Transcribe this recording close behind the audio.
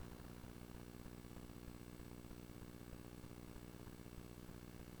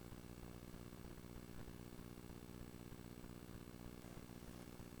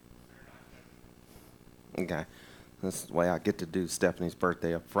Okay. This is the way I get to do Stephanie's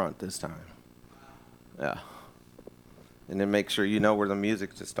birthday up front this time. Yeah. And then make sure you know where the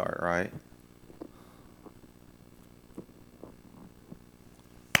music to start, right?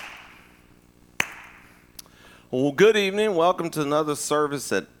 Well, good evening. Welcome to another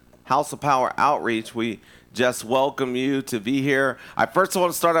service at House of Power Outreach. We just welcome you to be here. I first want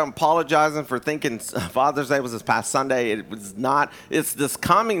to start out apologizing for thinking Father's Day was this past Sunday. It was not. It's this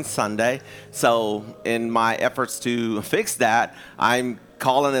coming Sunday. So in my efforts to fix that, I'm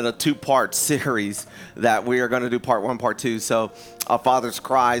calling it a two-part series that we are going to do part one, part two. So A Father's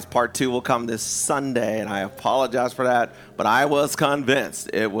Cries, part two will come this Sunday, and I apologize for that, but I was convinced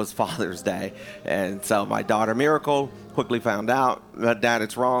it was Father's Day. And so my daughter Miracle quickly found out that Dad,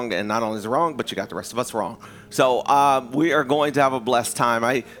 it's wrong, and not only is it wrong, but you got the rest of us wrong. So we are going to have a blessed time.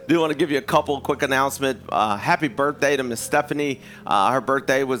 I do want to give you a couple quick announcements. Happy birthday to Miss Stephanie. Her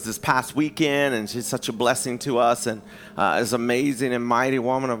birthday was this past weekend, and she's such a blessing to us, and is amazing and mighty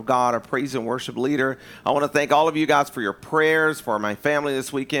woman of God, a praise and worship leader. I want to thank all of you guys for your prayers for my family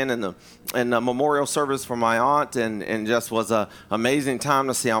this weekend, and the memorial service for my aunt, and just was an amazing time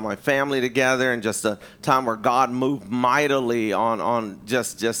to see all my family together, and just a time where God moved mightily on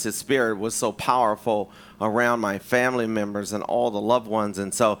just His Spirit was so powerful around my family members and all the loved ones.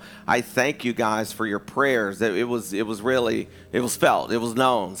 And so I thank you guys for your prayers. It was felt, it was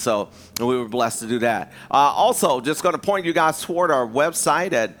known. So we were blessed to do that. Also, just going to point you guys toward our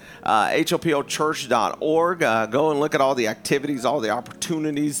website at hopochurch.org. Go and look at all the activities, all the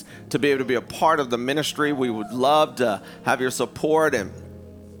opportunities to be able to be a part of the ministry. We would love to have your support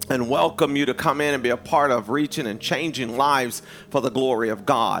and welcome you to come in and be a part of reaching and changing lives for the glory of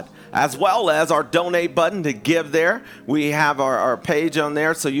God, as well as our donate button to give there. We have our page on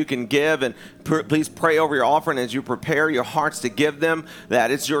there so you can give, and please pray over your offering as you prepare your hearts to give them, that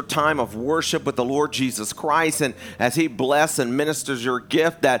it's your time of worship with the Lord Jesus Christ, and as He blesses and ministers your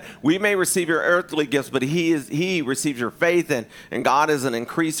gift, that we may receive your earthly gifts, but He receives your faith, and God is an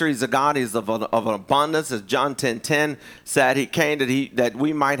increaser. He's a God, He's of an abundance, as John 10:10 said. He came that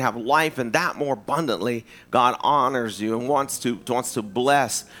we might have life, and that more abundantly. God honors you and wants to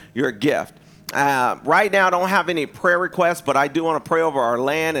bless your gift. Right now, I don't have any prayer requests, but I do want to pray over our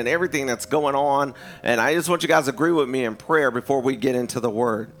land and everything that's going on. And I just want you guys to agree with me in prayer before we get into the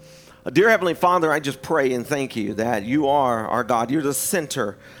Word. Dear Heavenly Father, I just pray and thank you that you are our God. You're the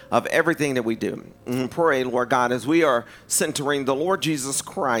center of everything that we do. And pray, Lord God, as we are centering the Lord Jesus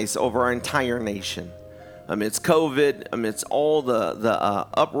Christ over our entire nation. Amidst COVID, amidst all the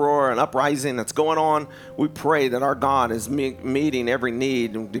uproar and uprising that's going on, we pray that our God is meeting every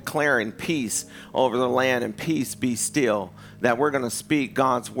need and declaring peace over the land, and peace be still, that we're going to speak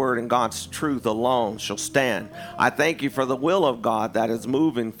God's word, and God's truth alone shall stand. I thank you for the will of God that is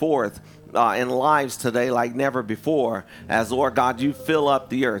moving forth in lives today like never before, as Lord God, you fill up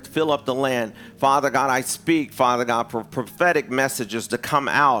the earth, fill up the land. Father God, I speak, Father God, for prophetic messages to come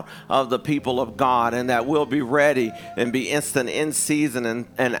out of the people of God, and that we'll be ready and be instant in season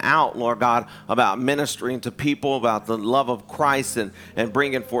and out, Lord God, about ministering to people about the love of Christ, and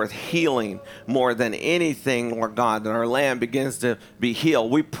bringing forth healing more than anything, Lord God, that our land begins to be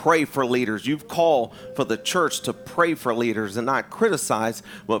healed. We pray for leaders. You've called for the church to pray for leaders and not criticize,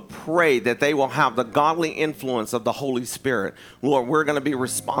 but pray that they will have the godly influence of the Holy Spirit. Lord, we're going to be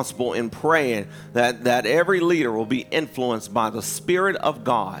responsible in praying that every leader will be influenced by the Spirit of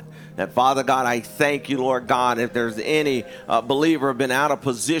God. That, Father God, I thank you, Lord God, if there's any believer been out of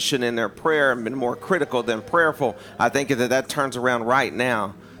position in their prayer and been more critical than prayerful, I think that turns around right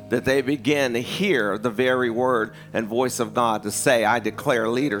now, that they begin to hear the very word and voice of God to say, I declare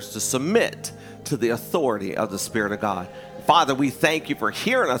leaders to submit to the authority of the Spirit of God. Father, we thank you for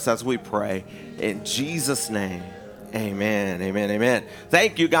hearing us as we pray. In Jesus' name, amen, amen, amen.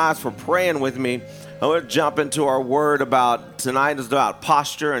 Thank you guys for praying with me. I want to jump into our word about tonight is about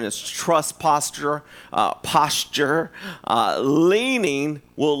posture, and it's trust posture. Leaning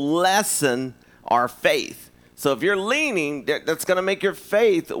will lessen our faith. So if you're leaning, that's going to make your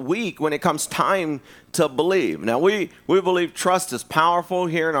faith weak when it comes time to believe. Now, we believe trust is powerful.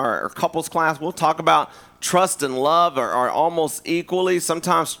 Here in our couples class, we'll talk about trust and love are almost equally.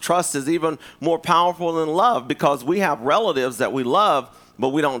 Sometimes trust is even more powerful than love, because we have relatives that we love, but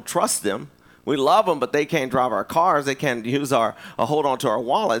we don't trust them. We love them, but they can't drive our cars. They can't hold on to our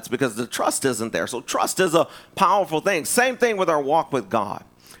wallets because the trust isn't there. So trust is a powerful thing. Same thing with our walk with God.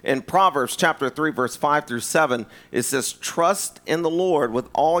 In Proverbs chapter 3, verse 5 through 7, it says, trust in the Lord with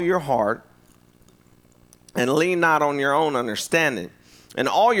all your heart and lean not on your own understanding. In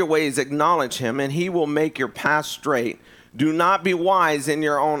all your ways acknowledge him, and he will make your path straight. Do not be wise in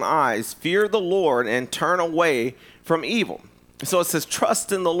your own eyes. Fear the Lord and turn away from evil. So it says,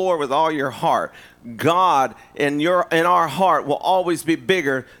 trust in the Lord with all your heart. God in our heart will always be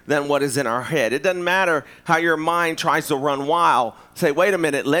bigger than what is in our head. It doesn't matter how your mind tries to run wild. Say, wait a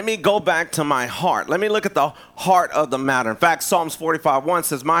minute, let me go back to my heart. Let me look at the heart of the matter. In fact, Psalms 45:1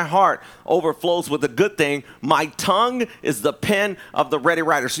 says, my heart overflows with a good thing. My tongue is the pen of the ready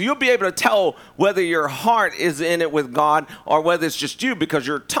writer. So you'll be able to tell whether your heart is in it with God or whether it's just you, because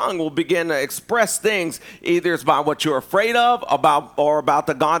your tongue will begin to express things. Either it's by what you're afraid of or about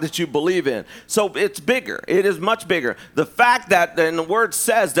the God that you believe in. So it's bigger. It is much bigger. The fact that, and the word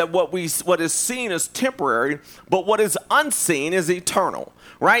says that what is seen is temporary, but what is unseen is eternal,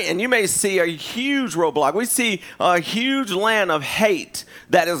 right? And you may see a huge roadblock. We see a huge land of hate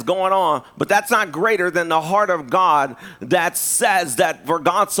that is going on, but that's not greater than the heart of God that says that for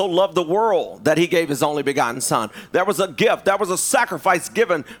God so loved the world that he gave his only begotten son. There was a gift, there was a sacrifice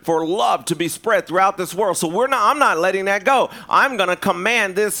given for love to be spread throughout this world. So I'm not letting that go. I'm going to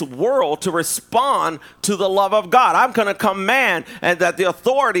command this world to respond to the love of God. I'm going to command and that the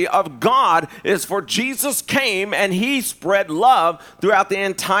authority of God is for Jesus came and he spread love throughout the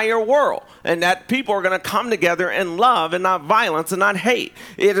entire world, and that people are going to come together in love and not violence and not hate.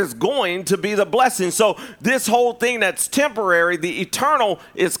 It is going to be the blessing. So this whole thing that's temporary, the eternal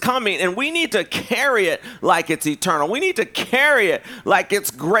is coming, and we need to carry it like it's eternal. We need to carry it like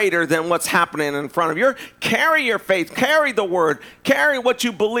it's greater than what's happening in front of you. Carry your faith, carry the word, carry what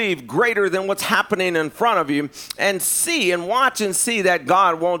you believe greater than what's happening in front of you, and see and watch and see that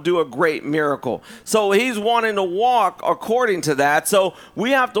God won't do a great miracle. So he's wanting to walk according to that. So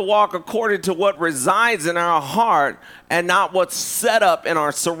we have to walk according to what resides in our heart and not what's set up in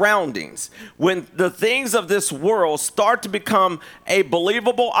our surroundings. When the things of this world start to become a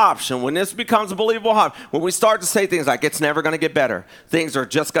believable option, when this becomes a believable option, when we start to say things like it's never going to get better, things are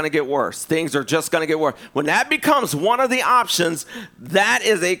just going to get worse, things are just going to get worse. When that becomes one of the options, that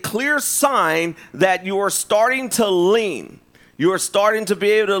is a clear sign that you are starting to lean. You are starting to be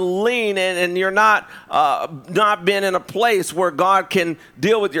able to lean in, and you're not been in a place where God can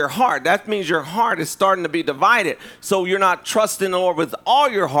deal with your heart. That means your heart is starting to be divided. So you're not trusting the Lord with all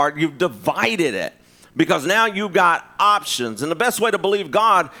your heart. You've divided it because now you've got options. And the best way to believe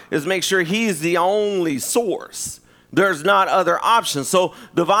God is make sure he's the only source. There's not other options. So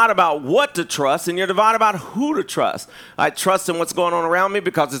divide about what to trust, and you're divided about who to trust. I trust in what's going on around me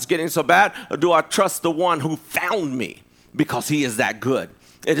because it's getting so bad, or do I trust the one who found me? Because he is that good.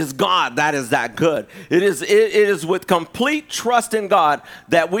 It is God that is that good. It is with complete trust in God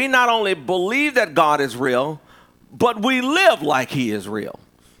that we not only believe that God is real, but we live like he is real.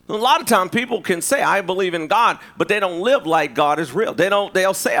 A lot of times people can say, I believe in God, but they don't live like God is real.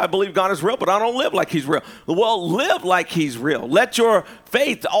 They'll say, I believe God is real, but I don't live like he's real. Well, live like he's real. Let your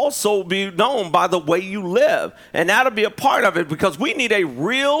faith also be known by the way you live. And that'll be a part of it, because we need a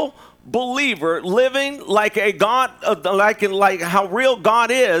real believer living like a God, like how real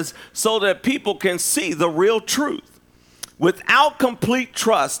God is, so that people can see the real truth. Without complete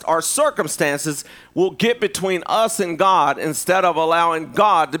trust, our circumstances will get between us and God instead of allowing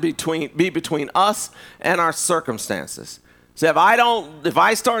God to be between us and our circumstances. So if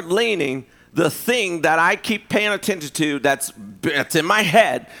I start leaning, the thing that I keep paying attention to that's in my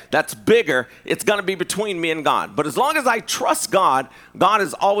head, that's bigger, it's going to be between me and God. But as long as I trust God, God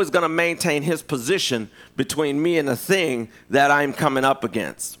is always going to maintain his position between me and the thing that I'm coming up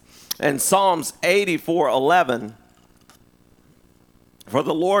against. And Psalms 84:11, for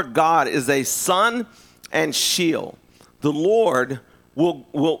the Lord God is a sun and shield. The Lord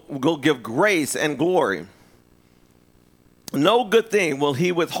will give grace and glory. No good thing will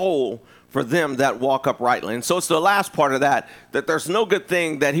he withhold for them that walk uprightly. And so it's the last part of that there's no good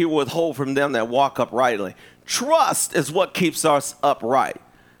thing that he will withhold from them that walk uprightly. Trust is what keeps us upright.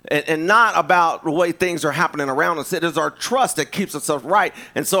 And not about the way things are happening around us. It is our trust that keeps us upright.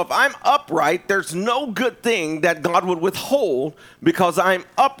 And so if I'm upright, there's no good thing that God would withhold because I'm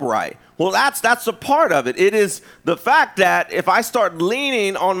upright. Well, that's a part of it. It is the fact that if I start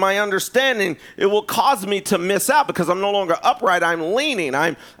leaning on my understanding, it will cause me to miss out because I'm no longer upright. I'm leaning.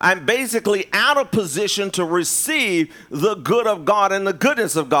 I'm basically out of position to receive the good of God and the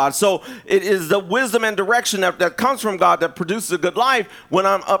goodness of God. So it is the wisdom and direction that comes from God that produces a good life when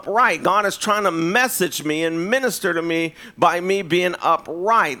I'm upright. God is trying to message me and minister to me by me being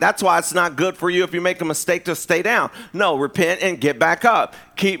upright. That's why it's not good for you if you make a mistake to stay down. No, repent and get back up.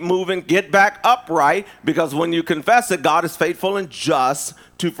 keep moving, get back upright, because when you confess it, God is faithful and just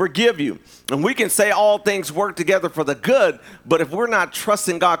to forgive you. And we can say all things work together for the good, but if we're not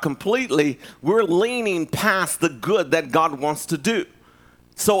trusting God completely, we're leaning past the good that God wants to do.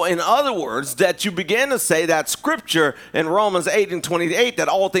 So in other words, that you begin to say that scripture in Romans 8:28, that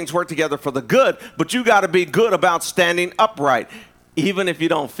all things work together for the good, but you got to be good about standing upright, even if you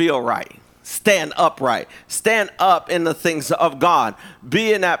don't feel right. Stand upright. Stand up in the things of God.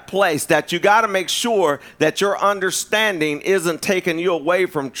 Be in that place that you got to make sure that your understanding isn't taking you away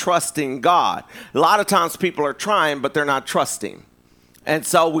from trusting God. A lot of times people are trying, but they're not trusting. And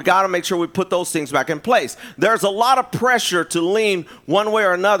so we got to make sure we put those things back in place. There's a lot of pressure to lean one way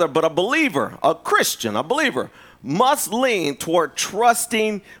or another, but a believer, a Christian, a believer must lean toward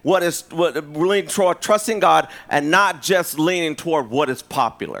trusting trusting God and not just leaning toward what is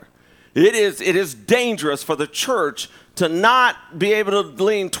popular. It is dangerous for the church to not be able to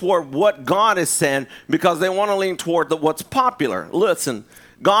lean toward what God is saying because they want to lean toward what's popular. Listen,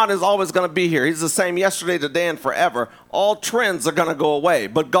 God is always going to be here. He's the same yesterday, today, and forever. All trends are going to go away,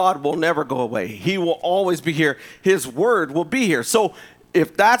 but God will never go away. He will always be here. His word will be here. So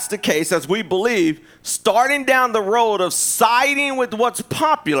if that's the case, as we believe, starting down the road of siding with what's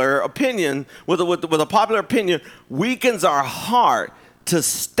popular opinion, with a popular opinion, weakens our heart to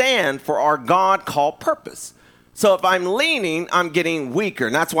stand for our God-called purpose. So if I'm leaning, I'm getting weaker.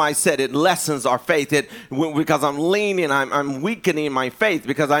 And that's why I said it lessens our faith. Because I'm leaning, I'm weakening my faith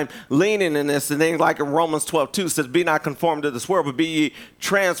because I'm leaning in this. And then like in Romans 12:2 says, be not conformed to this world, but be ye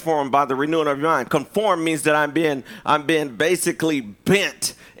transformed by the renewing of your mind. Conform means that I'm being basically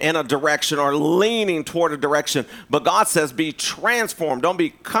bent in a direction or leaning toward a direction. But God says be transformed. Don't be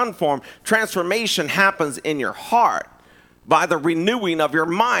conformed. Transformation happens in your heart. By the renewing of your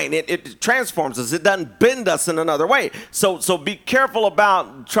mind, it transforms us. It doesn't bend us in another way. So be careful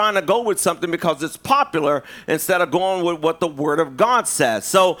about trying to go with something because it's popular instead of going with what the Word of God says.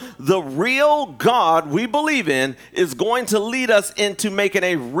 So the real God we believe in is going to lead us into making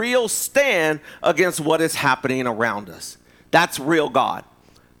a real stand against what is happening around us. That's real God.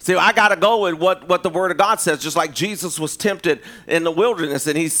 See, I got to go with what the Word of God says, just like Jesus was tempted in the wilderness,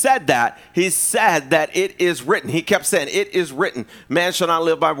 and he said that. He said that it is written. He kept saying, it is written, man shall not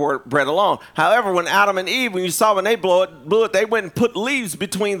live by bread alone. However, when Adam and Eve, when you saw when they blew it, they went and put leaves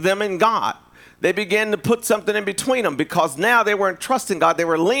between them and God. They began to put something in between them because now they weren't trusting God. They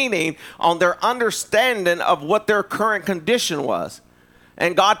were leaning on their understanding of what their current condition was.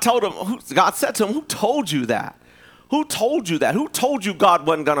 And God said to them, who told you that? Who told you that? Who told you God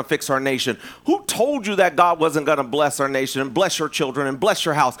wasn't going to fix our nation? Who told you that God wasn't going to bless our nation and bless your children and bless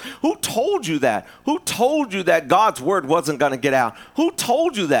your house? Who told you that? Who told you that God's word wasn't going to get out? Who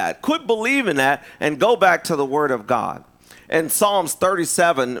told you that? Quit believing that and go back to the word of God. In Psalms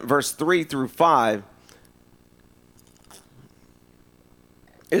 37, verse 3 through 5,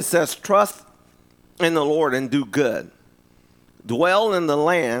 it says, trust in the Lord and do good. Dwell in the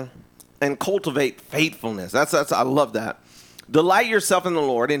land and cultivate faithfulness. I love that. Delight yourself in the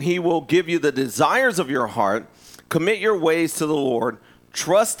Lord, and he will give you the desires of your heart. Commit your ways to the Lord.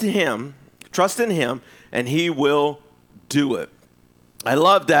 Trust in him, and he will do it. I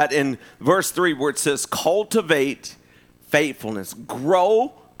love that in verse 3 where it says, cultivate faithfulness.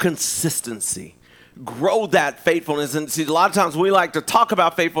 Grow consistency. Grow that faithfulness. And see, a lot of times we like to talk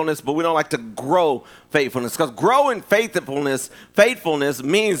about faithfulness, but we don't like to grow faithfulness. Because growing faithfulness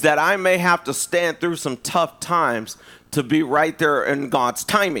means that I may have to stand through some tough times to be right there in God's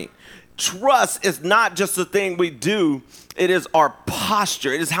timing. Trust is not just a thing we do. It is our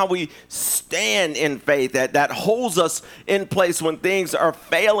posture. It is how we stand in faith that holds us in place when things are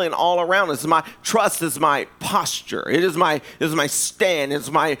failing all around us. My trust is my posture. It is my stand. It's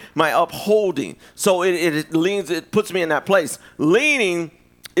my upholding. So it puts me in that place. Leaning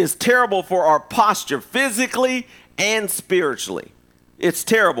is terrible for our posture physically and spiritually. It's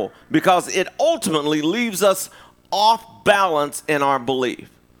terrible because it ultimately leaves us off balance in our belief.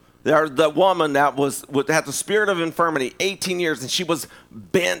 There's the woman that had the spirit of infirmity 18 years, and she was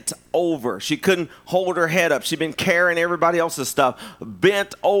bent over. She couldn't hold her head up. She'd been carrying everybody else's stuff,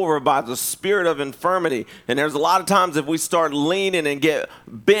 bent over by the spirit of infirmity. And there's a lot of times if we start leaning and get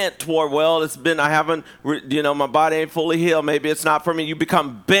bent toward, my body ain't fully healed. Maybe it's not for me. You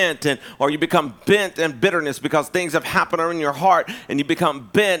become bent or you become bent in bitterness because things have happened in your heart and you become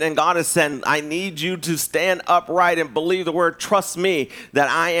bent. And God is saying, I need you to stand upright and believe the word. Trust me that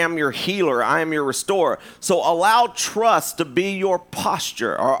I am your healer. I am your restorer. So allow trust to be your posture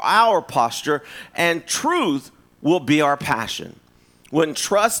or our posture, and truth will be our passion. When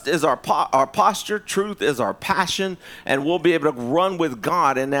trust is our posture, truth is our passion, and we'll be able to run with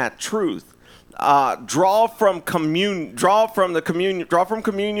God in that truth. Draw from communion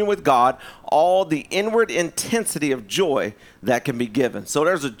with God all the inward intensity of joy that can be given. So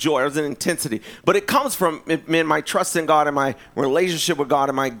there's a joy, there's an intensity, but it comes from in my trust in God and my relationship with God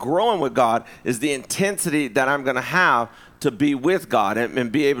and my growing with God is the intensity that I'm going to have to be with God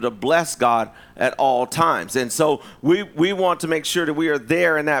and be able to bless God at all times. And so we want to make sure that we are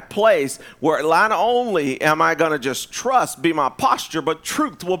there in that place where not only am I going to just trust be my posture, but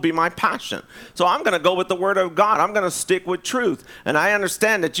truth will be my passion. So I'm going to go with the word of God. I'm going to stick with truth. And I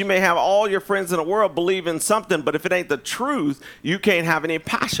understand that you may have all your friends in the world believe in something, but if it ain't the truth, you can't have any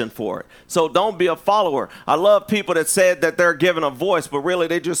passion for it. So don't be a follower. I love people that said that they're given a voice, but really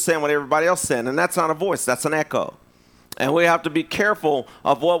they're just saying what everybody else said. And that's not a voice, that's an echo. And we have to be careful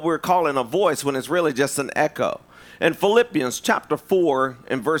of what we're calling a voice when it's really just an echo. In Philippians chapter 4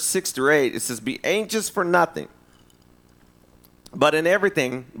 and verse 6 through 8, it says, "Be anxious for nothing, but in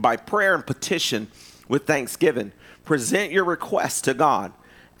everything by prayer and petition with thanksgiving, present your requests to God.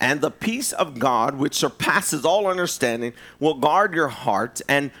 And the peace of God, which surpasses all understanding, will guard your hearts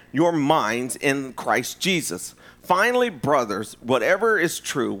and your minds in Christ Jesus. Finally, brothers, whatever is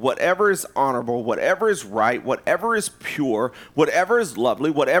true, whatever is honorable, whatever is right, whatever is pure, whatever is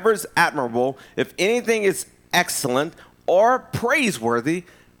lovely, whatever is admirable, if anything is excellent or praiseworthy,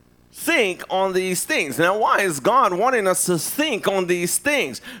 think on these things." Now, why is God wanting us to think on these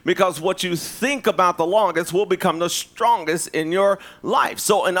things? Because what you think about the longest will become the strongest in your life.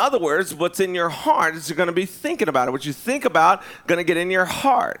 So in other words, what's in your heart is you're going to be thinking about it. What you think about going to get in your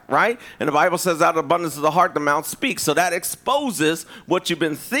heart, right? And the Bible says out of the abundance of the heart, the mouth speaks. So that exposes what you've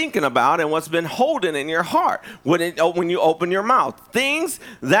been thinking about and what's been holding in your heart when you open your mouth. Things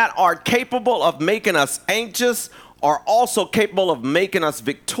that are capable of making us anxious are also capable of making us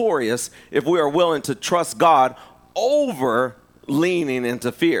victorious if we are willing to trust God over leaning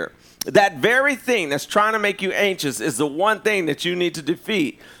into fear. That very thing that's trying to make you anxious is the one thing that you need to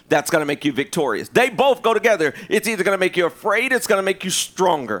defeat that's going to make you victorious. They both go together. It's either going to make you afraid, it's going to make you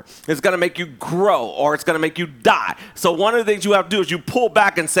stronger, it's going to make you grow, or it's going to make you die. So one of the things you have to do is you pull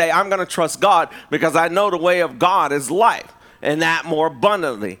back and say, I'm going to trust God because I know the way of God is life, and that more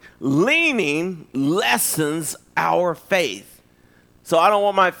abundantly. Leaning lessens our faith. So I don't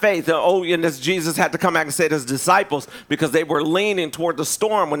want my faith. And this Jesus had to come back and say to his disciples because they were leaning toward the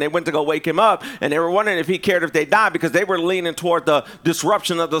storm when they went to go wake him up. And they were wondering if he cared if they died because they were leaning toward the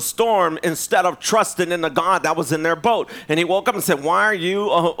disruption of the storm instead of trusting in the God that was in their boat. And he woke up and said, why are you,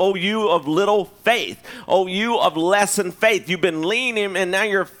 oh you of little faith? Oh, you of lessened faith. You've been leaning and now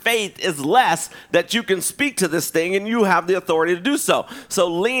your faith is less that you can speak to this thing and you have the authority to do so. So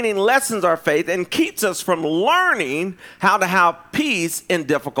leaning lessens our faith and keeps us from learning how to have peace in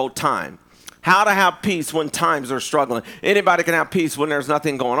difficult time. How to have peace when times are struggling. Anybody can have peace when there's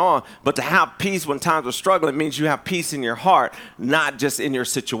nothing going on, but to have peace when times are struggling means you have peace in your heart, not just in your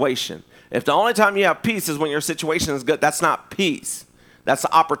situation. If the only time you have peace is when your situation is good, that's not peace. That's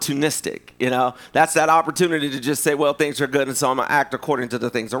opportunistic, That's that opportunity to just say, well, things are good, and so I'm going to act according to the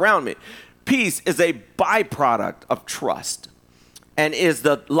things around me. Peace is a byproduct of trust and is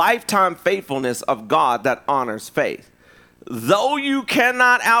the lifetime faithfulness of God that honors faith. Though you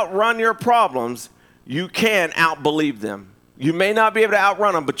cannot outrun your problems, you can outbelieve them. You may not be able to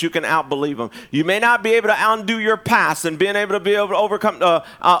outrun them, but you can outbelieve them. You may not be able to undo your past and being able to overcome,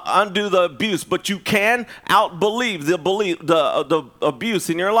 undo the abuse, but you can outbelieve the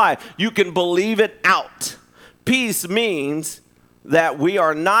abuse in your life. You can believe it out. Peace means that we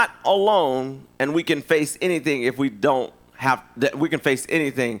are not alone and we can face anything if we don't have that. We can face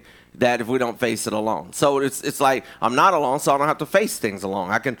anything that if we don't face it alone. So it's like I'm not alone, so I don't have to face things alone.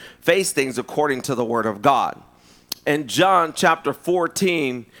 I can face things according to the word of God. In John chapter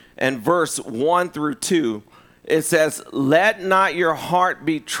 14 and verse 1 through 2, it says, "Let not your heart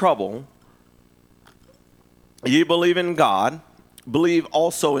be troubled. You believe in God, believe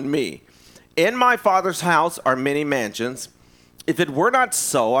also in me. In my Father's house are many mansions. If it were not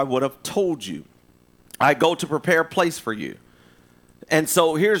so, I would have told you. I go to prepare a place for you." And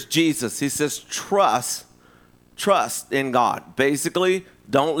so here's Jesus. He says, trust in God. Basically,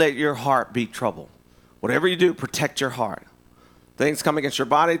 don't let your heart be troubled. Whatever you do, protect your heart. Things come against your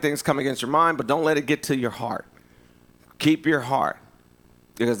body, things come against your mind, but don't let it get to your heart. Keep your heart.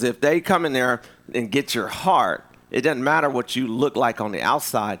 Because if they come in there and get your heart, it doesn't matter what you look like on the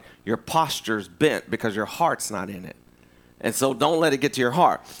outside. Your posture's bent because your heart's not in it. And so don't let it get to your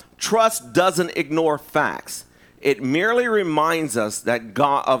heart. Trust doesn't ignore facts. It merely reminds us that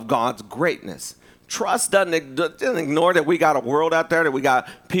of God's greatness. Trust doesn't ignore that we got a world out there, that we got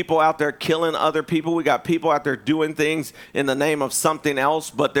people out there killing other people. We got people out there doing things in the name of something else,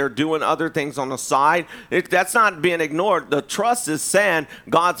 but they're doing other things on the side. That's not being ignored. The trust is saying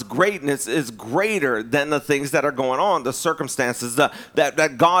God's greatness is greater than the things that are going on, the circumstances,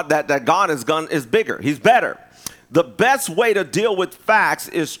 that God is bigger. He's better. The best way to deal with facts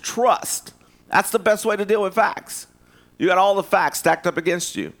is trust. That's the best way to deal with facts. You got all the facts stacked up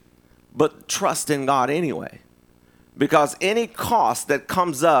against you. But trust in God anyway. Because any cost that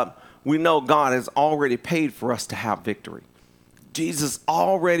comes up, we know God has already paid for us to have victory. Jesus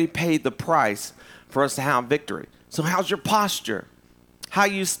already paid the price for us to have victory. So how's your posture? How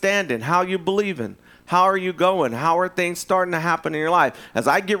you standing? How you believing? How are you going? How are things starting to happen in your life? As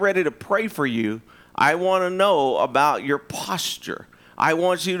I get ready to pray for you, I want to know about your posture. I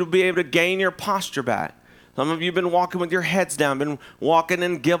want you to be able to gain your posture back. Some of you have been walking with your heads down, been walking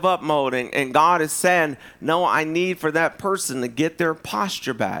in give up mode, and God is saying, no, I need for that person to get their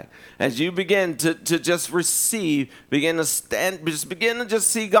posture back. As you begin to just receive, begin to stand, begin to just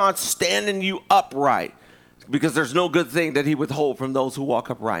see God standing you upright, because there's no good thing that he withhold from those who walk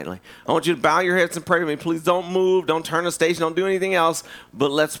uprightly. I want you to bow your heads and pray with me. Please don't move, don't turn the station, don't do anything else, but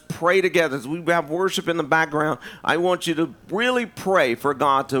let's pray together. As we have worship in the background, I want you to really pray for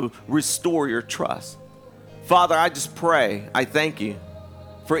God to restore your trust. Father, I just pray, I thank you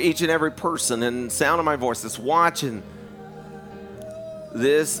for each and every person in the sound of my voice that's watching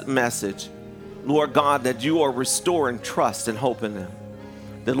this message. Lord God, that you are restoring trust and hope in them.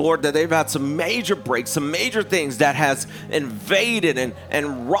 That, Lord, that they've had some major breaks, some major things that has invaded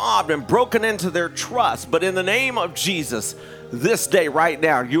and robbed and broken into their trust. But in the name of Jesus, this day, right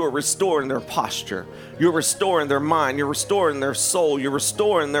now, you are restoring their posture. You're restoring their mind. You're restoring their soul. You're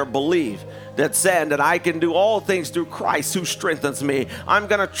restoring their belief. That said that I can do all things through Christ who strengthens me. I'm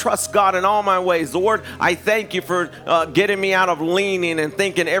going to trust God in all my ways. Lord, I thank you for getting me out of leaning and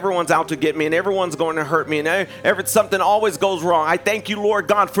thinking everyone's out to get me and everyone's going to hurt me and something always goes wrong. I thank you, Lord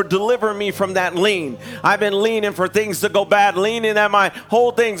God, for delivering me from that lean. I've been leaning for things to go bad, leaning that my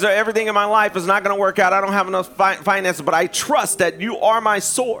whole things, everything in my life is not going to work out. I don't have enough finances, but I trust that you are my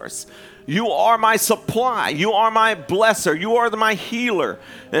source. You are my supply. You are my blesser. You are my healer.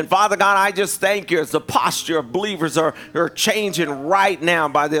 And Father God, I just thank you as the posture of believers are changing right now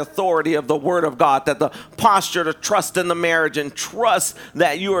by the authority of the Word of God, that the posture to trust in the marriage and trust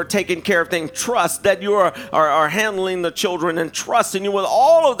that you are taking care of things, trust that you are handling the children, and trust in you with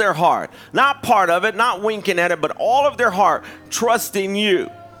all of their heart, not part of it, not winking at it, but all of their heart, trusting you.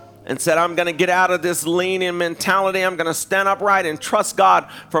 And said, I'm going to get out of this leaning mentality. I'm going to stand upright and trust God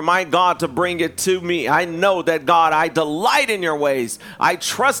for my God to bring it to me. I know that, God, I delight in your ways. I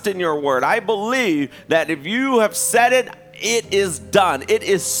trust in your word. I believe that if you have said it, it is done. It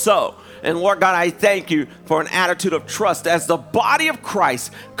is so. And Lord God, I thank you for an attitude of trust as the body of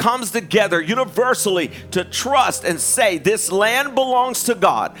Christ comes together universally to trust and say, this land belongs to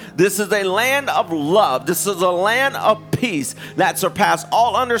God. This is a land of love. This is a land of peace that surpasses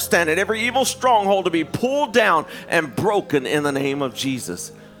all understanding. Every evil stronghold to be pulled down and broken in the name of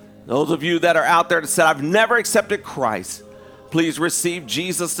Jesus. Those of you that are out there that said, I've never accepted Christ, please receive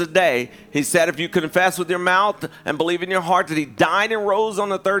Jesus today. He said if you confess with your mouth and believe in your heart that he died and rose on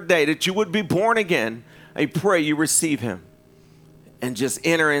the third day, that you would be born again. I pray you receive him and just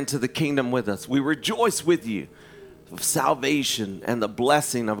enter into the kingdom with us. We rejoice with you. Salvation and the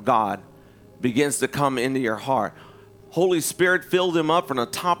blessing of God begins to come into your heart. Holy Spirit, fill them up from the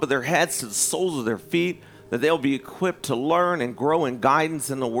top of their heads to the soles of their feet, that they'll be equipped to learn and grow in guidance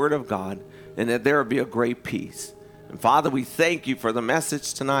in the Word of God, and that there will be a great peace. And Father, we thank you for the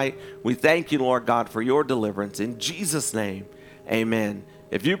message tonight. We thank you, Lord God, for your deliverance. In Jesus' name, amen.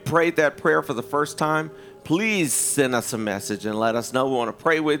 If you prayed that prayer for the first time, please send us a message and let us know. We want to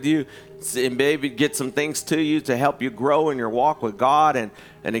pray with you and maybe get some things to you to help you grow in your walk with God. And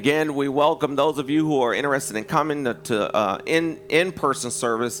again, we welcome those of you who are interested in coming to in-person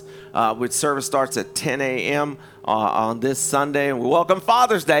service, which service starts at 10 a.m. On this Sunday. And we welcome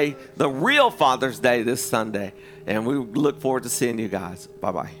Father's Day, the real Father's Day this Sunday. And we look forward to seeing you guys.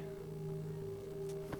 Bye-bye.